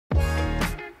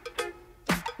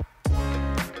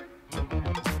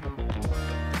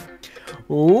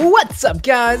What's up,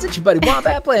 guys? It's your buddy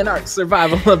Wombat playing ARK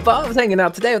Survival Evolved, hanging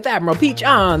out today with Admiral Peach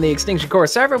on the Extinction Core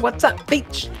server. What's up,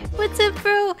 Peach? What's up,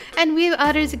 bro? And we have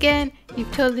otters again.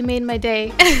 You've totally made my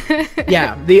day.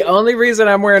 Yeah, the only reason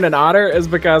I'm wearing an otter is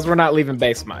because we're not leaving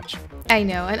base much. I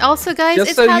know. And also, guys, just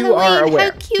it's so Halloween. You are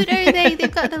aware. How cute are they?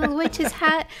 They've got the little witch's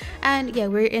hat. And yeah,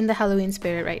 we're in the Halloween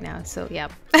spirit right now. So, yeah.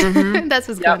 That's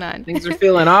what's going on. Things are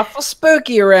feeling awful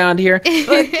spooky around here.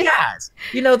 But, guys,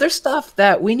 you know, there's stuff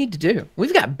that we need to do.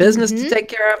 We've got business to take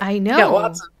care of. I know. We've got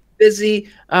lots of busy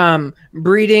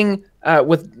breeding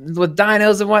with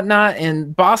dinos and whatnot,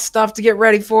 and boss stuff to get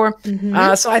ready for.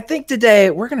 So I think today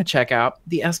we're going to check out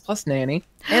the S+ nanny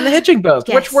and the hitching post,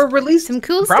 which were released some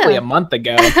cool probably stuff. A month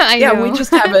ago. I know. We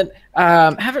just haven't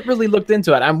really looked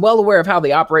into it. I'm well aware of how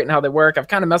they operate and how they work. I've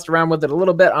kind of messed around with it a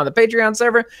little bit on the Patreon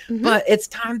server, but it's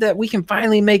time that we can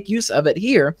finally make use of it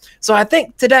here. So I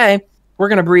think today we're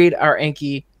going to breed our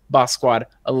Anky boss squad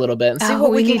a little bit and see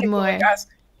what we can get more, guys.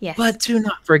 Yes. But do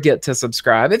not forget to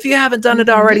subscribe. If you haven't done it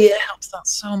already, it helps out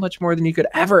so much more than you could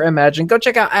ever imagine. Go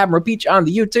check out Admiral Peach on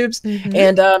the YouTubes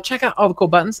and check out all the cool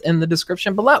buttons in the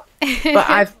description below. But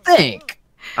I think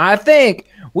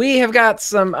we have got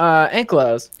some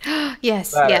ANKYLOs. Yes,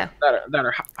 that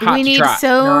are hot we need to try,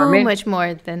 so much more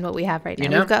more than what we have right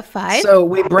now. We've got 5. So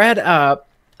we bred up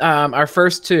our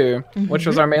first 2, which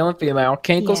was our male and female,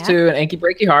 Cankles 2 and Anky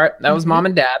Breaky Heart. That was mom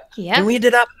and dad. Yeah. And we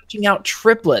ended up hatching out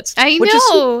triplets. I which know. Is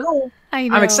so cool. I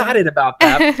know. I'm excited about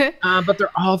that. But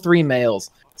they're all 3 males.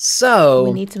 So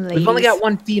we need some ladies. We've only got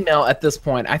 1 female at this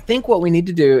point. I think what we need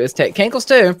to do is take Cankles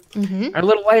 2, our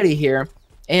little lady here,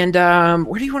 and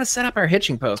where do you want to set up our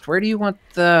hitching post? Where do you want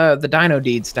the dino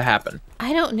deeds to happen?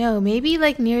 I don't know. Maybe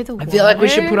like near the water. I feel like we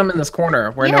should put them in this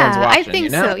corner where no one's watching. I think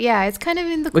so. Yeah, it's kind of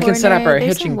in the corner. We can set up our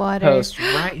There's hitching water. post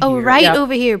right here. Oh, right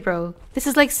over here, bro. This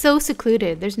is like so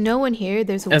secluded. There's no one here.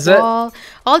 There's a wall.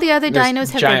 All the other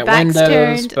dinos have their backs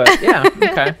turned. But yeah,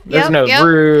 okay. There's no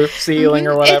roof, ceiling,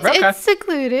 or whatever. It's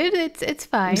secluded. It's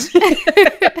fine.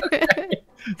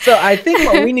 So I think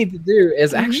what we need to do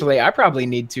is actually, I probably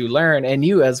need to learn, and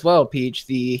you as well, Peach,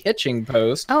 the hitching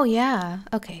post. Oh, yeah.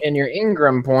 Okay. And your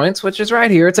Ingram points, which is right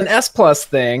here. It's an S+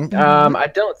 thing. I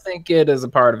don't think it is a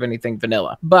part of anything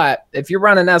vanilla. But if you're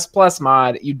running S+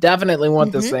 mod, you definitely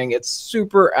want this thing. It's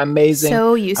super amazing.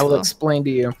 So useful. I will explain to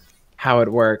you how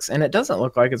it works. And it doesn't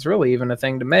look like it's really even a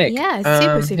thing to make. Yeah, it's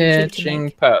super cheap to hitching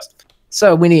make. post.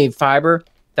 So we need fiber,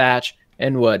 thatch,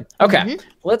 and wood. Okay,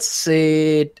 let's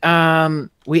see.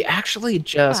 We actually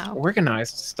just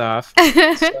organized stuff.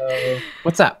 So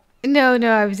what's up? No,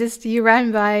 I was just, you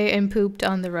ran by and pooped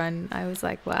on the run. I was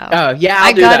like, wow. Oh, yeah,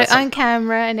 I got it on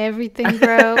camera and everything,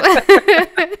 bro.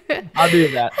 I'll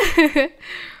do that.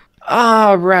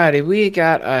 Alrighty, we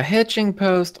got a hitching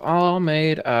post all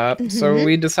made up. So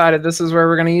we decided this is where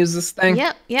we're going to use this thing?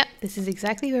 Yep. This is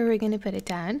exactly where we're going to put it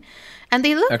down. And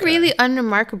they look really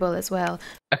unremarkable as well.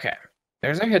 Okay.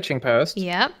 There's our hitching post.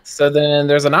 Yep. So then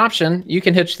there's an option. You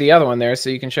can hitch the other one there so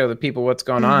you can show the people what's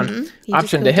going on.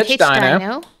 Option to hitch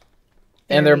Dino.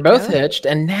 And they're both hitched.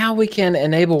 And now we can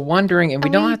enable wandering, and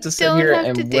we don't have to sit here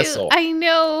and whistle. I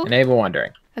know. Enable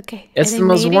wandering. Okay. It's the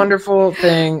most wonderful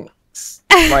thing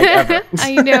like ever.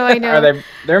 I know.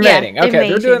 They're mating. Okay,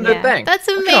 they're doing their thing. That's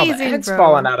amazing, the heads bro.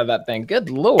 falling out of that thing. Good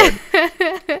lord.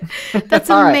 That's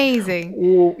amazing.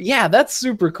 Well, yeah, that's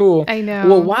super cool. I know.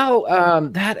 Well, while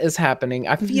that is happening,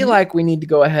 I feel like we need to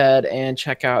go ahead and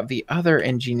check out the other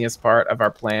ingenious part of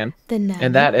our plan. The nanny.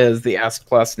 And that is the S+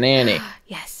 nanny.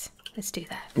 Yes. Let's do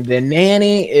that. The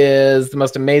nanny is the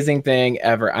most amazing thing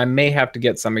ever. I may have to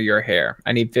get some of your hair.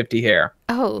 I need 50 hair.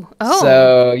 Oh.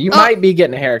 So you might be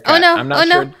getting a haircut. Oh no! I'm not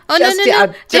sure. Oh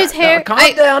no! There's hair.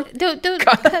 Calm down. Don't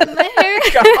cut my hair.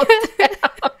 Calm down.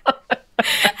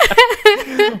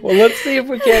 Well, let's see if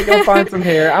we can't go find some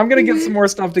hair. I'm gonna get some more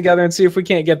stuff together and see if we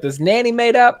can't get this nanny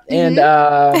made up, and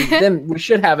then we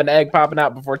should have an egg popping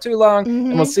out before too long,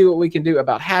 and we'll see what we can do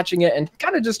about hatching it, and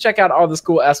kind of just check out all this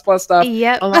cool S+ stuff.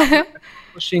 Yep.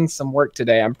 Pushing some work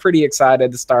today. I'm pretty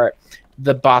excited to start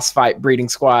the boss fight breeding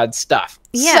squad stuff.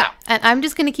 Yeah, and I'm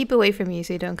just gonna keep away from you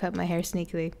so you don't cut my hair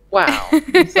sneakily. Wow,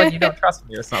 it's like you don't trust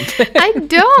me or something. I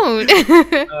don't.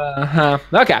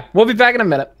 Okay, we'll be back in a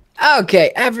minute.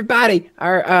 Okay, everybody,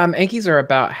 our Ankies are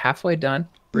about halfway done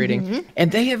breeding,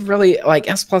 and they have really, like,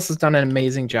 S+ has done an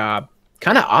amazing job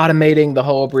kind of automating the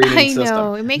whole breeding system. I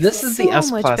know, it makes it so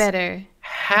much better.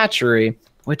 Hatchery,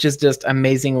 which is just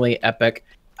amazingly epic.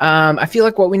 I feel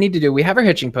like what we need to do, we have our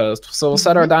hitching post, so we'll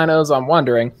set our dinos on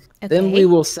wandering. Then we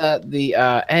will set the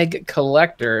egg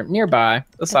collector nearby.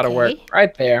 This ought to work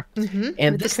right there.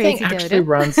 And this thing actually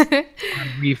runs on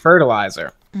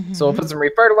refertilizer. So we'll put some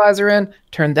refertilizer in,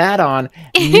 turn that on.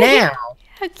 Now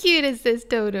How cute is this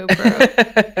dodo,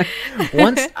 bro?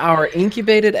 Once our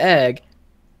incubated egg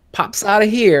pops out of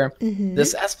here,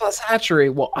 this S+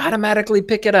 hatchery will automatically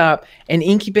pick it up and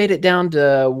incubate it down to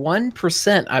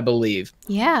 1%, I believe.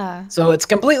 Yeah. So it's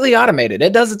completely automated.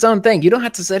 It does its own thing. You don't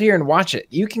have to sit here and watch it.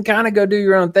 You can kind of go do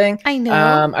your own thing. I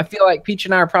know. I feel like Peach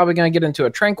and I are probably going to get into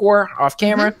a Tranq war off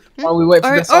camera while we wait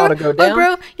for this all to go down.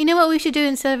 Bro, you know what we should do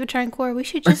instead of a Tranq war? We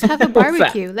should just have a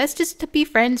barbecue. Let's just be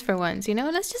friends for once, you know?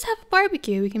 Let's just have a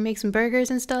barbecue. We can make some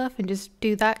burgers and stuff and just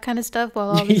do that kind of stuff while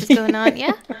all this is going on.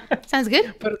 Yeah? Sounds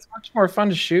good. But it's much more fun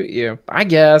to shoot you. I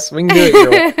guess. We can do it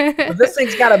your way. But this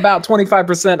thing's got about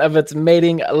 25% of its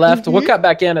mating left. We'll cut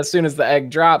back in as soon as the egg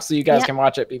drops so you guys can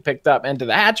watch it be picked up into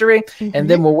the hatchery. And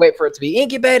then we'll wait for it to be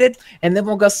incubated. And then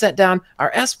we'll go set down our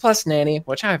S+ nanny,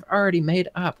 which I've already made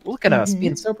up. Look at us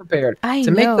being so prepared. To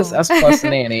make this S+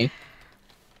 nanny,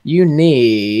 you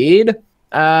need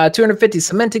 250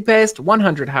 cementing paste,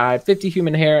 100 hide, 50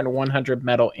 human hair, and 100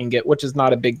 metal ingot, which is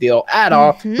not a big deal at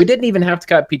all. We didn't even have to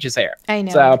cut Peach's hair. I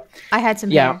know. So, I had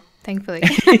some hair, thankfully.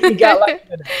 You got lucky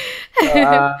today.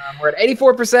 We're at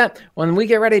 84%. When we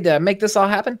get ready to make this all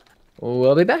happen,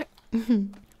 we'll be back.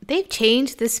 They've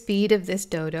changed the speed of this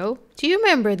dodo. Do you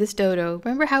remember this dodo?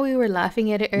 Remember how we were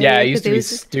laughing at it earlier? Yeah, it used to be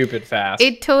stupid fast.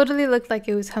 It totally looked like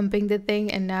it was humping the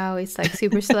thing, and now it's like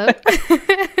super slow. Yeah,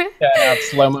 now it's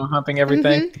slow-mo humping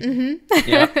everything.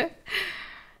 Yeah.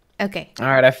 Okay. All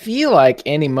right, I feel like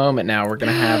any moment now we're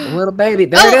going to have a little baby.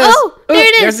 There it is. Oh, there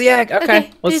it is. There's the egg.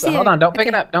 Okay. Let's hold on. Don't pick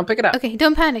it up. Don't pick it up. Okay,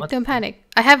 don't panic. Don't panic.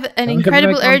 I have an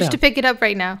incredible urge to pick it up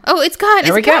right now. Oh, it's gone.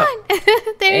 There it's gone.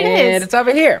 There it is. And it's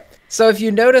over here. So if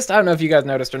you noticed, I don't know if you guys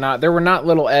noticed or not, there were not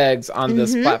little eggs on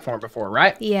this platform before,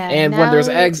 right? Yeah. And when there's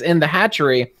eggs in the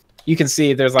hatchery, you can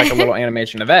see there's like a little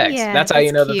animation of eggs. Yeah, that's how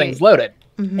you know the thing's loaded.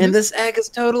 And this egg is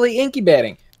totally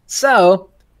incubating.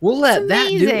 So we'll let that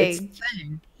do its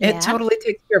thing. It totally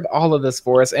takes care of all of this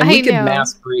for us. And we can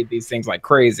mass breed these things like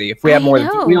crazy. If we have more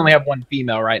than, we only have one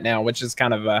female right now, which is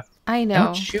kind of a... I know.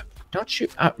 Don't shoot. Don't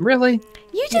shoot. Really?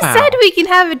 You just said we can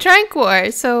have a Tranq war,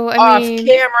 so I mean... Off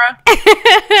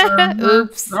camera.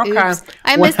 Oops. Oops.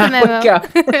 I missed the memo.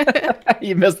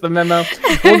 You missed the memo.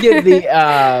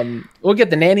 We'll get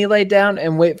the nanny laid down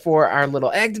and wait for our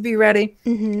little egg to be ready.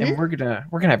 And we're gonna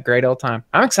have a great old time.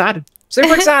 I'm excited.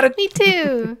 Super excited. Me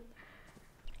too.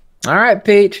 All right,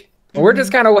 Peach. We're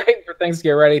just kind of waiting for things to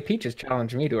get ready. Peach has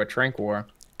challenged me to a Tranq war.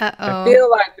 I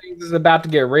feel like things is about to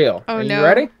get real. Are you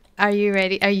ready? Are you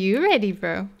ready? Are you ready,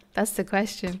 bro? That's the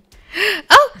question.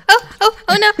 Oh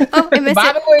no. Oh, I missed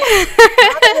it.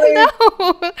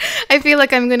 No. I feel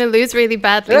like I'm going to lose really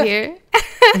badly here. You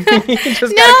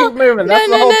just got to keep moving. That's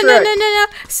the whole trick. No.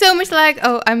 So much lag.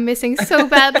 Oh, I'm missing so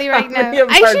badly right now.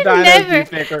 I should never. You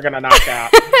think we're going to knock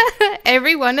out?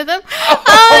 Every one of them?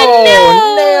 Oh,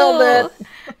 no. Nailed it.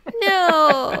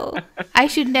 No. I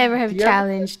should never have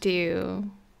challenged you.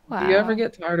 Wow. Do you ever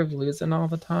get tired of losing all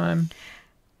the time?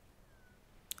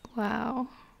 Wow.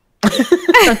 You're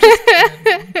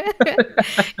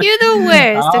the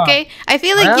worst, okay? I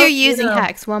feel like you're using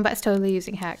hacks. Wombat's totally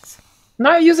using hacks.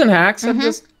 Not using hacks. I'm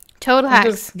just total hacks.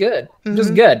 Just good.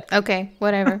 Just good. Okay,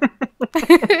 whatever. All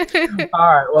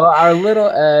right. Well, our little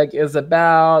egg is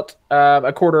about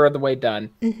a quarter of the way done.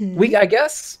 I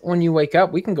guess when you wake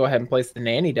up, we can go ahead and place the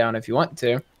nanny down if you want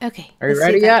to. Okay. Are you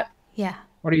ready yet? Yeah.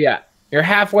 What are you at? You're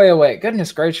halfway awake.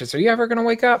 Goodness gracious. Are you ever going to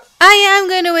wake up? I am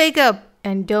going to wake up.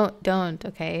 And don't,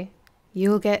 okay?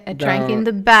 You'll get a Tranq in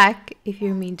the back if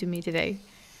you're mean to me today.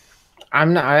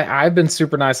 I'm not. I've been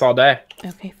super nice all day.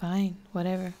 Okay, fine.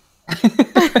 Whatever.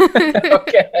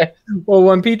 Okay. Well,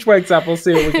 when Peach wakes up, we'll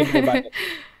see what we can do about it.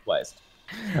 Placed.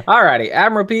 Alrighty.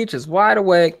 Admiral Peach is wide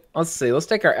awake. Let's see. Let's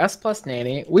take our S+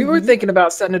 nanny. We were thinking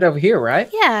about setting it over here,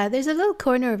 right? Yeah, there's a little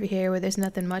corner over here where there's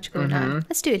nothing much going on.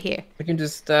 Let's do it here. We can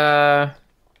just like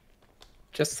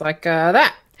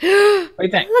that. What do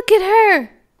you think? Look at her.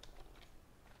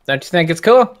 Don't you think it's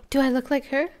cool? Do I look like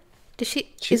her? Does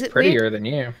she? She's is it prettier weird? Than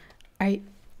you.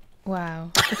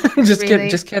 Wow. Just kidding.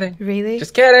 Just kidding. Really?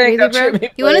 Just kidding. Really, bro?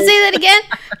 You want to say that again?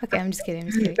 Okay, I'm just kidding.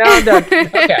 No, I'm done.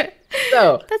 Okay.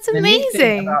 So that's amazing. The neat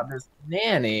thing about this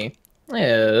nanny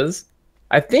is,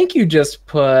 I think you just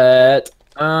put.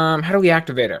 How do we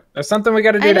activate her? There's something we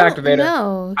got to do to activate her.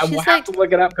 No, I will have to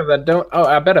look it up because I don't. Oh,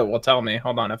 I bet it will tell me.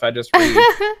 Hold on, if I just read.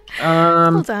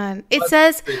 Hold on. It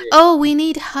says, "Oh, we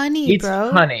need honey,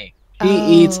 bro." Honey.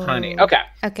 He eats honey. Okay.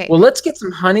 Okay. Well, let's get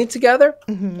some honey together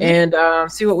and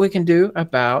see what we can do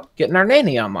about getting our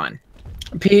nanny online.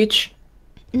 Peach.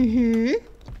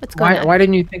 What's going on? Why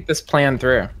didn't you think this plan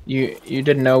through? You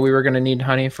didn't know we were going to need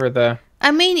honey for the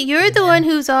I mean, you're the one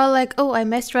who's all like, "Oh, I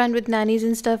messed around with nannies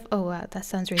and stuff." Oh wow, that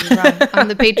sounds really wrong on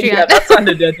the Patreon. Yeah, that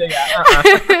sounded good.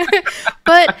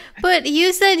 But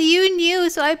you said you knew,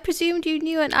 so I presumed you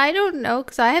knew, and I don't know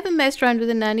because I haven't messed around with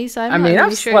a nanny, so I'm not really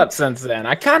I've sure. slept since then.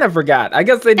 I kind of forgot. I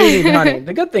guess they do need honey.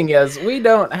 The good thing is we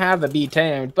don't have a bee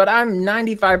tamed, but I'm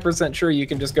 95% sure you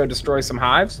can just go destroy some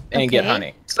hives and get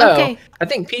honey. So I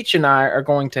think Peach and I are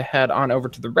going to head on over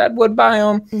to the redwood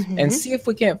biome and see if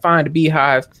we can't find a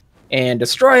beehive and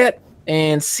destroy it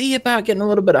and see about getting a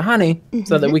little bit of honey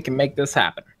so that we can make this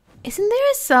happen. Isn't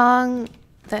there a song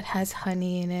that has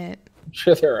honey in it? I'm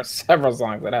sure there are several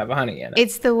songs that have honey in it.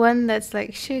 It's the one that's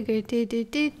like sugar do do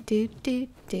do do do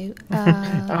do.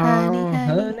 Honey,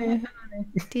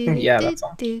 honey. Yeah, that's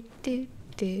all. Do do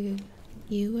do.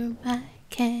 You were my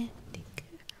candy.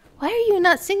 Why are you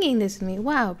not singing this with me?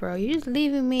 Wow, bro, you're just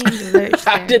leaving me in the lurch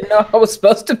there. I didn't know I was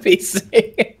supposed to be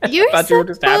singing. I thought you were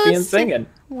just happy and singing.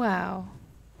 Wow.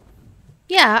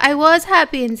 Yeah, I was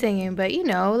happy and singing, but you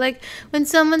know, like when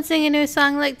someone's singing a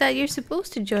song like that, you're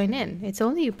supposed to join in. It's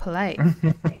only polite.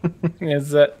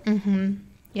 Is it?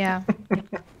 Yeah.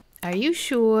 Are you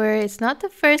sure? It's not the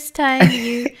first time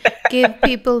you give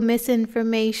people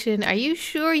misinformation. Are you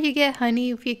sure you get honey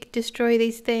if you destroy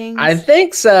these things? I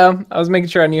think so. I was making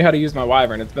sure I knew how to use my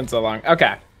wyvern. It's been so long.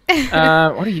 Okay.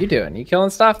 What are you doing? You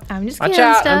killing stuff? I'm just killing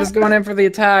stuff. I'm just going in for the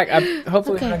attack.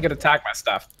 Hopefully I don't get attacked by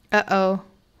stuff. Uh-oh.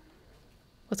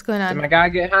 What's going on? Did my guy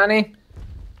get honey?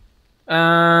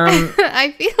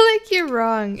 I feel like you're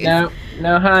wrong.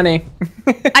 No honey.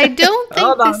 I don't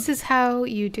think this is how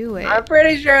you do it. I'm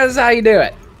pretty sure this is how you do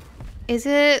it. Is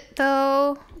it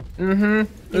though? This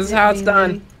is how it's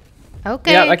done.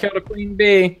 Okay. Yeah, I killed a queen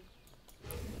bee.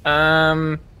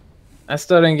 I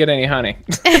still didn't get any honey.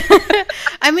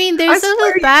 I mean, there's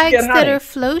little bags that are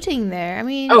floating there. I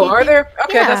mean. Oh, are there?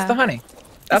 Okay, that's the honey.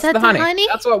 That's the honey.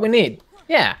 That's what we need.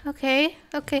 Yeah. Okay.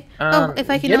 Oh, if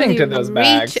I can getting only to those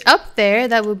bags. reach up there,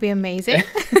 that would be amazing.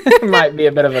 Might be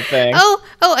a bit of a thing. Oh,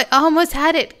 I almost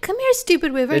had it. Come here,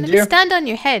 stupid wyvern. Let me stand on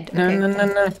your head. Okay.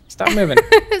 No. Stop moving.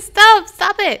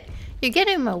 Stop it. You're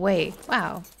getting in my way.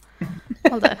 Wow.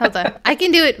 Hold on. I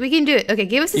can do it. We can do it. Okay,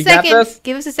 give us a second. Got this?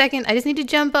 Give us a second. I just need to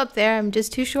jump up there. I'm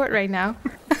just too short right now.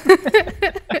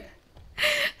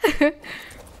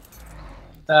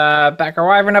 Back our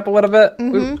wyvern up a little bit.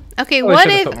 Okay, what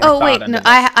if... Oh, wait. No,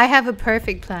 I have a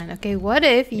perfect plan. Okay, what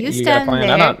if you stand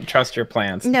there... I don't trust your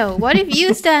plans. No, what if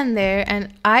you stand there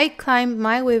and I climb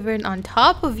my wyvern on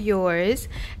top of yours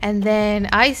and then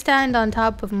I stand on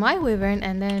top of my wyvern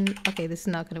and then... Okay, this is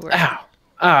not going to work. Ow.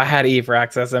 Oh, I had E for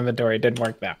access inventory. It didn't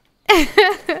work now.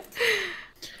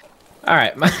 All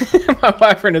right, my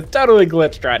wyvern is totally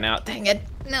glitched right now. Dang it.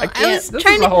 No, I was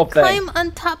trying to climb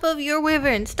on top of your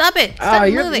wyvern. Stop it. Stop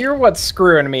moving. You're what's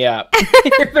screwing me up.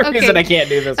 You're the reason I can't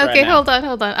do this right now. Okay, hold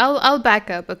on. I'll back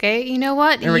up, okay? You know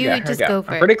what? Here we go. Go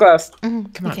for it. I'm pretty close. Come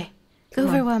on. Okay. Go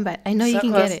for Wombat. I know you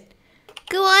can get it.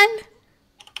 Go on.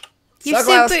 You're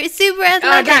super athletic.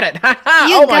 I got it.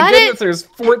 Oh my goodness, there's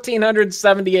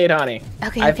 1,478 honey.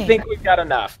 Okay. I think we've got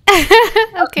enough.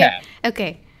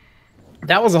 Okay.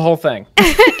 That was a whole thing.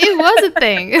 It was a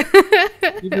thing.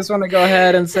 You just want to go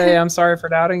ahead and say, I'm sorry for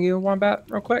doubting you, Wombat,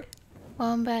 real quick?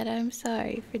 Wombat, I'm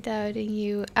sorry for doubting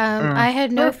you. I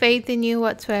had no faith in you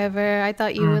whatsoever. I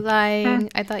thought you were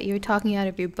lying. I thought you were talking out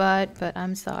of your butt, but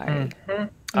I'm sorry.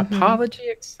 Apology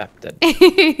accepted.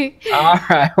 All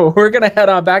right, well, we're going to head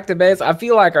on back to base. I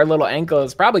feel like our little ANKYLO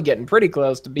is probably getting pretty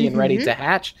close to being ready to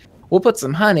hatch. We'll put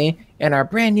some honey in our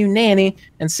brand new nanny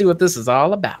and see what this is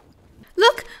all about.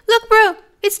 Look, bro.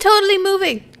 It's totally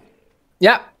moving.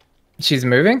 Yep. She's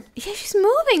moving? Yeah, she's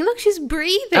moving. Look, she's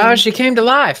breathing. Oh, she came to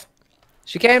life.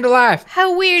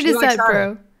 How weird is that,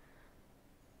 bro?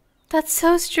 That's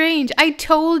so strange. I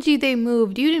told you they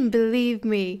moved. You didn't believe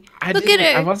me. Look at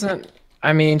her.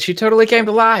 I mean, she totally came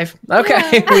to life. Okay,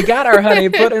 yeah. We got our honey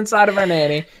put inside of our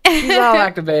nanny. She's all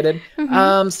activated.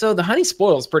 So the honey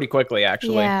spoils pretty quickly,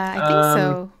 actually. Yeah, I think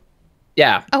so.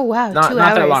 Yeah. Oh, wow. Not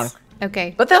that long.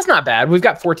 Okay. But that's not bad. We've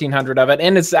got 1,400 of it,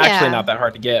 and it's actually not that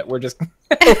hard to get. We're just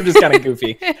kind of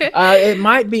goofy. It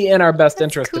might be in our best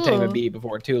interest to tame a bee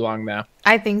before too long, though.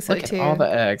 I think so, Look too. At all the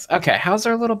eggs. Okay, how's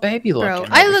our little baby looking? Bro,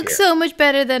 I look so much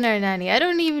better than our nanny. I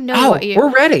don't even know what you're...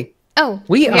 we're ready. Oh,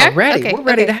 we are ready. Okay, we're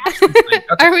ready to hatch this thing.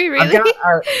 Okay. Are we really? I've got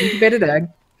our incubated egg.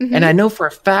 And I know for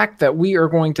a fact that we are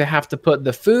going to have to put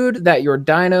the food that your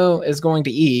dino is going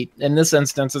to eat. In this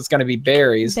instance, it's going to be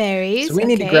berries. Berries. So we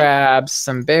need to grab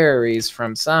some berries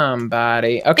from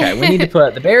somebody. Okay, we need to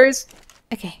put the berries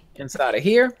inside of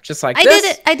here, just like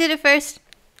this. I did it first.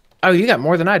 Oh, you got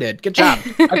more than I did. Good job.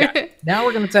 Okay, now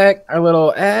we're going to take our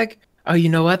little egg. Oh, you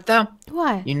know what though?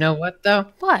 What? You know what though?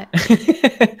 What?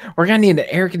 We're gonna need an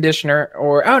air conditioner,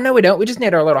 or oh no, we don't. We just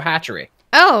need our little hatchery.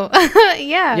 Oh,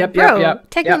 yeah, Yep, bro. yep.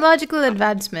 Technological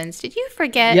advancements. Did you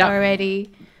forget already?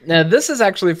 Now this is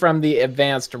actually from the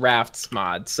advanced Rafts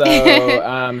mod. So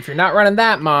if you're not running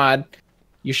that mod,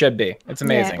 you should be. It's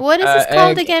amazing. Yeah. What is this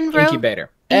called again, bro? Incubator.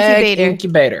 Incubator. Egg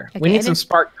incubator. Okay, We need some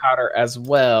spark powder as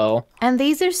well. And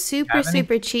these are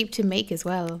super cheap to make as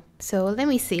well. So let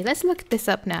me see. Let's look this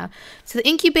up now. So the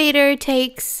incubator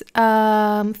takes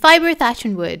fiber, thatch,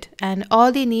 and wood. And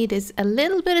all you need is a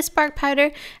little bit of spark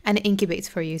powder and it incubates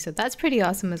for you. So that's pretty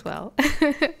awesome as well.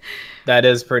 That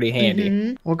is pretty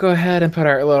handy. We'll go ahead and put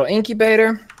our little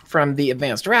incubator from the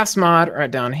advanced Rafts mod right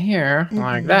down here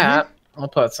like that. We'll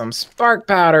put some spark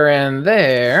powder in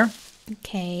there.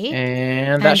 Okay.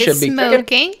 And that should be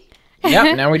smoking.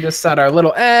 Yep. Now we just set our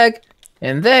little egg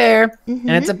in there, and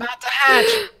it's about to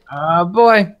hatch. Oh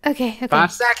boy. Okay.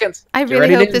 5 seconds. I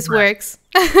really hope this works.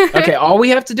 Okay. All we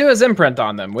have to do is imprint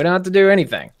on them. We don't have to do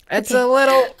anything. It's a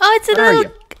little. Oh, it's a little.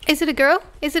 Is it a girl?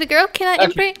 Is it a girl? Can I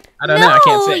imprint? I don't know. I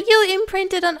can't see. You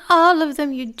imprinted on all of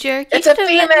them, you jerk. It's a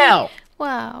female.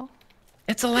 Wow.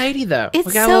 It's a lady though.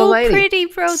 It's so pretty,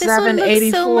 bro. This one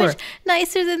looks so much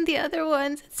nicer than the other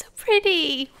ones. It's so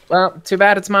pretty. Well, too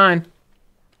bad it's mine.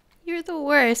 You're the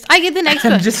worst. I get the next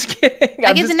one. I'm just kidding.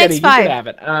 I get the next 5. You can have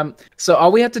it. So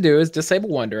all we have to do is disable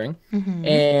wandering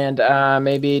and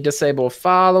maybe disable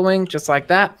following, just like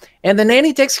that. And the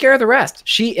nanny takes care of the rest.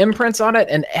 She imprints on it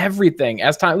and everything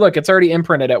as time. Look, it's already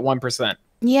imprinted at 1%.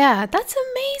 Yeah, that's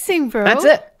amazing, bro. That's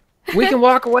it. We can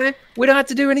walk away. We don't have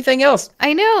to do anything else.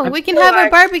 I know. We can have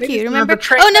our barbecue. Remember?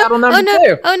 Oh no! Oh no!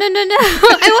 Oh no!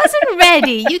 I wasn't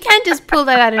ready. You can't just pull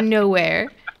that out of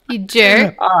nowhere. You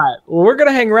jerk. All right. Well, we're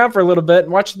gonna hang around for a little bit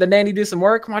and watch the nanny do some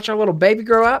work. Watch our little baby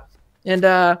grow up. And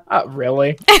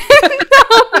really? No.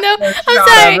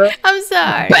 I'm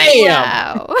sorry. Bam!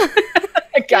 Wow.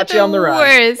 I got you on the run.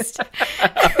 Worst.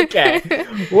 Okay.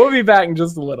 We'll be back in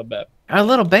just a little bit. Our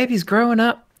little baby's growing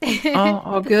up.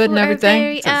 All good and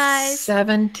everything. It's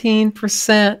 17%.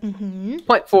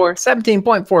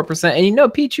 17.4%. And you know,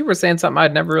 Peach, you were saying something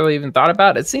I'd never really even thought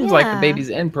about. It seems like the babies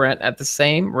imprint at the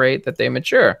same rate that they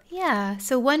mature. Yeah.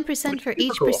 So 1% for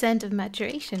each percent of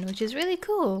maturation, which is really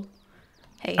cool.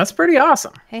 Hey. That's pretty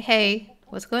awesome. Hey.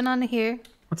 What's going on here?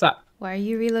 What's up? Why are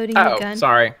you reloading your gun? Oh,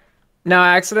 sorry. No,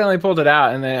 I accidentally pulled it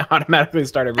out and then it automatically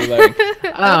started reloading.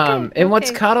 And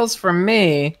what's Cuddles for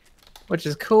me, which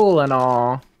is cool and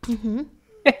all.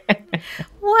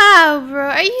 Wow, bro.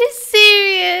 Are you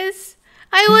serious?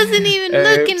 I wasn't even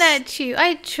looking at you.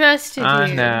 I trusted you.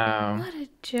 I know. What a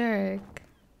jerk.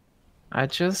 I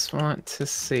just want to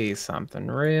see something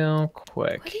real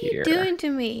quick here. What are you doing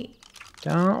to me?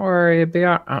 Don't worry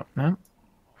about oh no.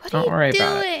 Don't worry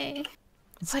about it.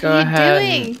 Let's go ahead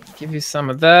and give you some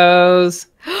of those.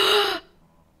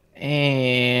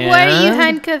 And why are you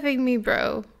handcuffing me,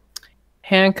 bro?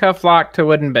 Handcuff locked to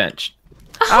wooden bench.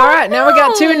 All right, now we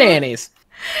got 2 nannies.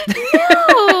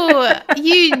 No,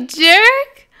 you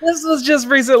jerk. This was just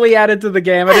recently added to the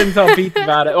game. I didn't tell Pete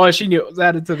about it. Well, she knew it was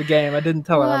added to the game. I didn't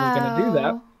tell her I was going to do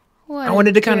that. I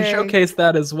wanted to kind of showcase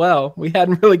that as well. We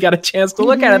hadn't really got a chance to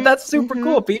look at it. That's super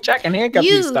cool, Peach. I can handcuff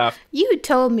you stuff. You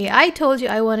told me. I told you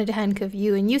I wanted to handcuff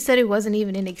you, and you said it wasn't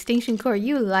even in Extinction Core.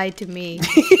 You lied to me.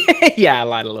 Yeah, I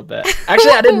lied a little bit.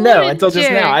 Actually, I didn't know until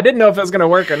just now. I didn't know if it was going to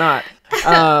work or not.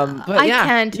 But I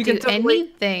can't do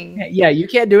anything. Yeah, you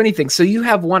can't do anything. So you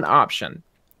have one option.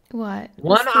 What?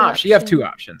 One option. You have 2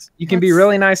 options. You can be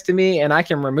really nice to me, and I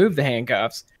can remove the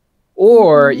handcuffs.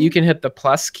 Or you can hit the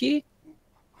plus key.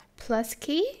 Plus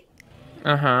key?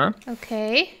 Uh-huh.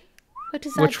 Okay. What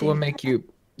does that Which do? will make you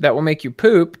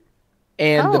poop,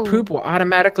 and the poop will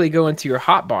automatically go into your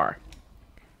hot bar.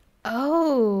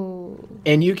 Oh.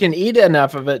 And you can eat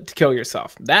enough of it to kill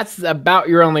yourself. That's about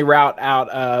your only route out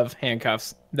of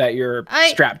handcuffs that you're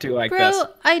strapped to like this. Bro,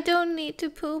 I don't need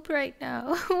to poop right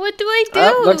now. What do I do?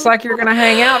 Oh, looks like you're going to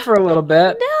hang out for a little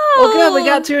bit. No. Well, good. We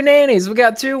got 2 nannies. We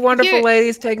got 2 wonderful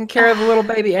ladies taking care of the little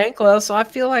baby ANKYLO, so I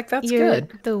feel like that's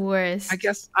good. The worst. I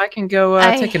guess I can go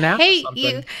take a nap or something. I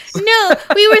hate you. No,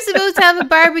 we were supposed to have a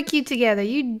barbecue together.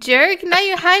 You jerk. Now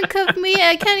you handcuffed me.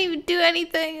 I can't even do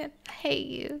anything. I hate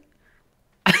you.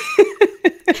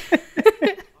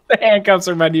 The handcuffs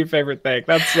are my new favorite thing.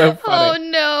 That's so funny. Oh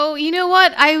no! You know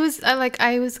what? I was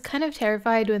kind of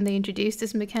terrified when they introduced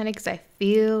this mechanic because I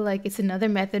feel like it's another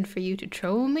method for you to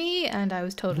troll me, and I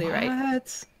was totally right.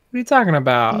 What are you talking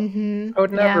about? I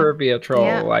would never be a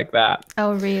troll like that.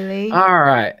 Oh really? All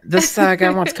right. This guy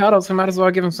wants cuddles. We might as well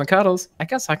give him some cuddles. I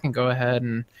guess I can go ahead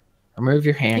and remove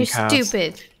your handcuffs. You're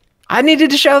stupid. I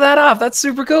needed to show that off. That's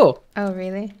super cool. Oh,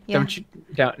 really? Yeah.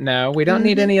 No, we don't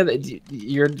need any of that.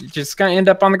 You're just going to end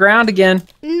up on the ground again.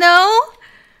 No.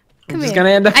 You're just going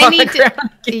to end up on the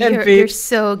ground again, You're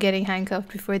so getting handcuffed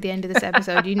before the end of this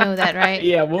episode. You know that, right?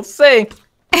 Yeah, we'll see.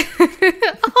 Oh,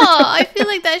 I feel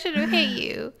like that should have hit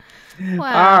you. Wow.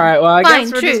 All right, well, I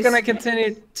guess we're just going to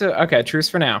continue to... Okay, truce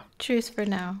for now. Truce for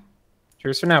now.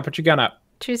 Truce for now. Put your gun up.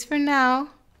 Truce for now.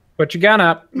 Put your gun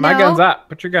up. My gun's up.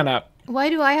 Put your gun up. Why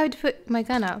do I have to put my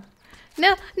gun up?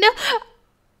 No, no.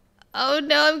 Oh,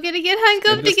 no, I'm going to get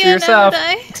handcuffed again, aren't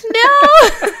I? No.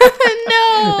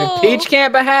 No. Peach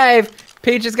can't behave.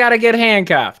 Peach has got to get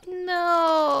handcuffed.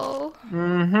 No.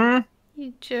 Mm-hmm.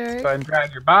 You jerk. Go ahead and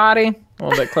drag your body a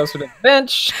little bit closer to the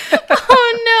bench.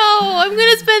 Oh, no. I'm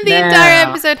going to spend the entire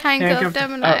episode handcuffed,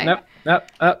 haven't I? Nope.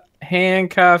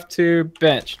 Handcuffed to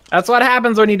bench. That's what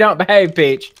happens when you don't behave,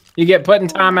 Peach. You get put in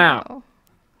timeout.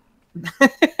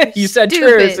 You said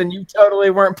truce, and you totally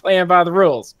weren't playing by the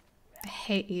rules. I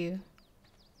hate you.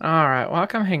 All right. Well, I'll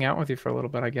come hang out with you for a little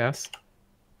bit, I guess.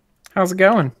 How's it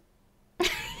going? You're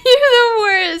the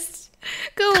worst.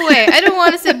 Go away. I don't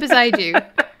want to sit beside you.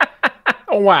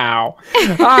 Wow.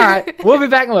 All right. We'll be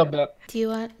back in a little bit. Do you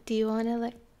want to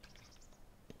like...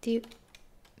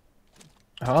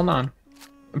 Hold on.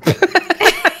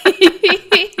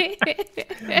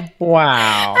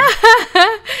 Wow.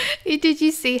 Did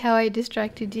you see how I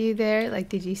distracted you there? Like,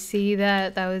 did you see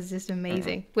that? That was just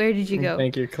amazing. Where did you go? I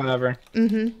think you're clever.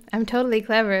 I'm totally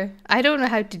clever. I don't know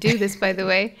how to do this, by the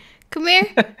way. Come here.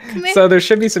 Come here. So there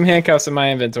should be some handcuffs in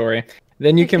my inventory.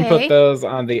 Then you can put those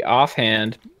on the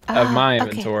offhand of my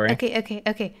inventory.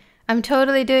 Okay. I'm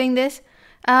totally doing this.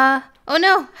 Oh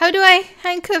no, how do I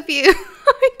handcuff you?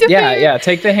 Yeah.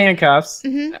 Take the handcuffs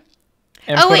and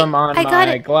put them on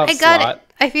my glove slot.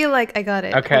 I feel like I got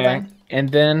it. Okay. And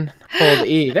then hold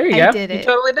E. There you go. Did it. You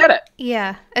totally did it.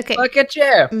 Yeah. Okay. Look at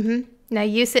you. Now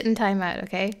you sit in timeout,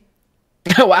 okay?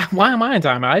 Why am I in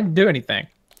timeout? I didn't do anything.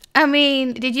 I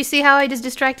mean, did you see how I just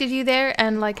distracted you there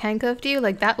and like handcuffed you?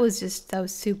 Like that was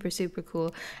super, super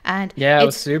cool. And yeah, it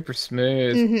was super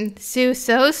smooth.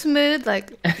 So smooth,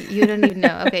 like you don't even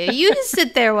know. Okay, you just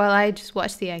sit there while I just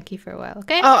watch the Anky for a while,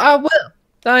 okay? Oh, I will.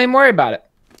 Don't even worry about it.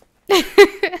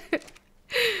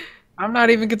 I'm not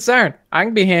even concerned. I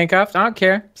can be handcuffed. I don't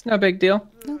care. It's no big deal.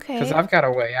 Okay. Because I've got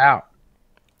a way out.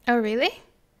 Oh, really?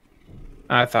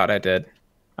 I thought I did.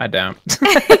 I don't.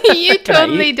 You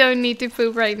totally don't need to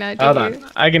poop right now, do Hold you?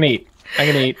 on. I can eat. What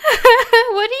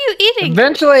are you eating?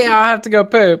 Eventually, I'll have to go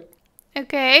poop.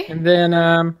 Okay. And then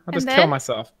I'll just kill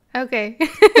myself. Okay.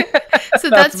 So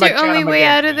that's your only way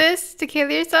out of this? To kill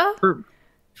yourself?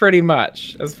 Pretty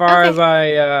much. As far as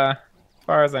I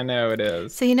know, it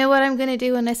is. So you know what I'm going to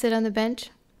do when I sit on the bench?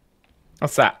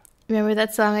 What's that? Remember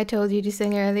that song I told you to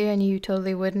sing earlier and you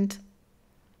totally wouldn't?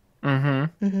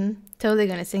 Totally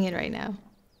going to sing it right now.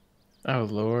 Oh,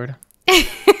 Lord.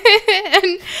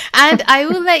 and I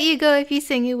will let you go if you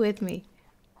sing it with me.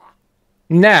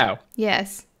 No.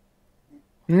 Yes.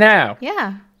 No.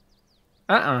 Yeah.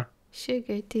 Uh-uh.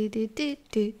 Sugar do do do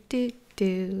do do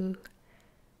do.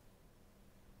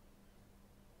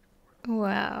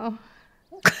 Wow.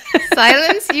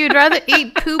 Silence? You'd rather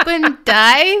eat poop and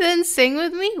die than sing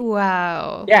with me?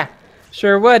 Wow. Yeah,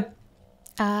 sure would.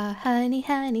 Honey,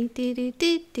 honey, do do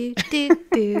do do do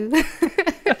do.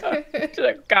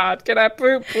 God, can I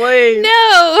poop, please?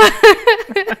 No.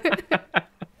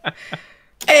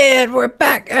 And we're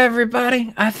back,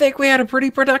 everybody. I think we had a pretty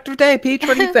productive day. Peach,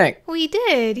 what do you think? We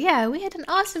did, yeah. We had an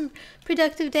awesome,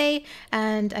 productive day,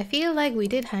 and I feel like we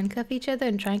did handcuff each other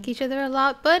and trank each other a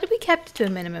lot, but we kept it to a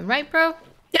minimum, right, bro?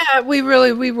 Yeah, we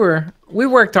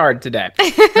worked hard today. I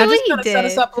just We did. set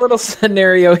us up a little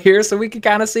scenario here so we could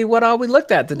kind of see what all we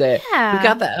looked at today. Yeah. We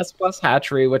got the S+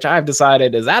 hatchery, which I've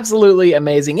decided is absolutely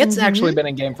amazing. It's actually been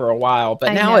in game for a while,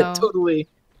 but now it totally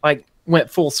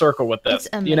went full circle with this.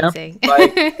 It's amazing. You know,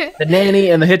 like the nanny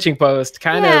and the hitching post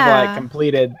kind of like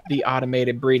completed the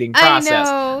automated breeding process.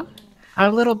 I know. Our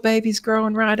little baby's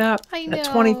growing right up I know. at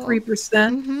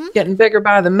 23%, getting bigger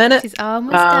by the minute. She's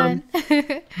almost done.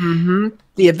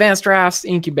 The advanced Rafts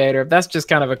incubator, that's just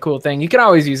kind of a cool thing. You can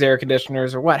always use air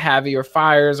conditioners or what have you, or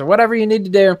fires or whatever you need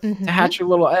to do to hatch your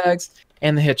little eggs.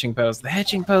 And the hitching post. The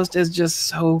hitching post is just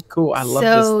so cool. I love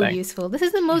this thing. So useful. This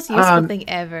is the most useful thing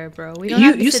ever, bro. We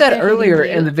don't you said earlier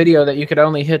in the video that you could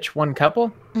only hitch one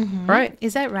couple, right?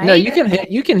 Is that right? No, you can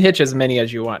hitch as many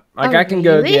as you want. Like I can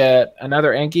go get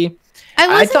another anky.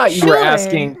 I thought you were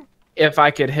asking if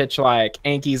I could hitch like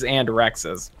ankies and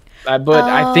rexes, but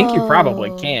I think you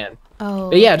probably can. Oh,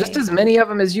 but yeah, just as many of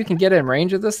them as you can get in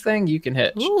range of this thing, you can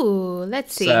hitch. Ooh,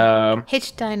 let's see. So,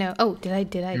 Hitch Dino. Oh, did I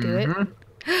do it?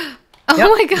 Oh Yep,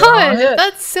 my they're all god, hit.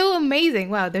 that's so amazing.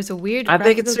 Wow, there's a weird I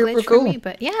think it's graphical super glitch for cool. me,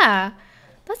 but yeah,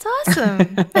 that's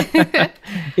awesome.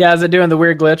 Yeah, is it doing the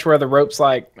weird glitch where the rope's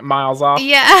like miles off?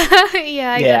 Yeah,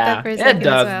 yeah, I got that for a second it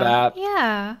does as well. that.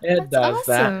 Yeah, It does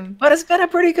awesome. that. But it's been a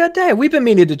pretty good day. We've been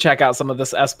meaning to check out some of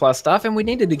this S Plus stuff, and we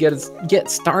needed to get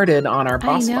started on our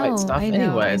boss fight stuff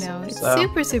anyways. I know. It's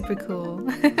so. super cool.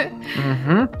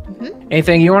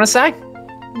 Anything you want to say?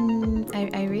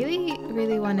 I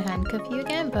really want to handcuff you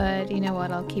again, but you know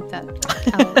what? I'll keep that.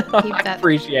 I'll keep that. I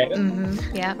appreciate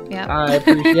it. Yeah. I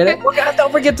appreciate it. Well, guys,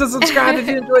 don't forget to subscribe if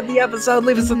you enjoyed the episode.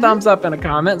 Leave us a thumbs up and a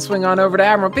comment. Swing on over to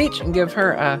Admiral Peach and give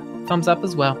her a thumbs up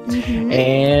as well.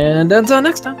 And until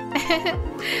next time.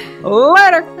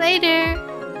 Later. Later.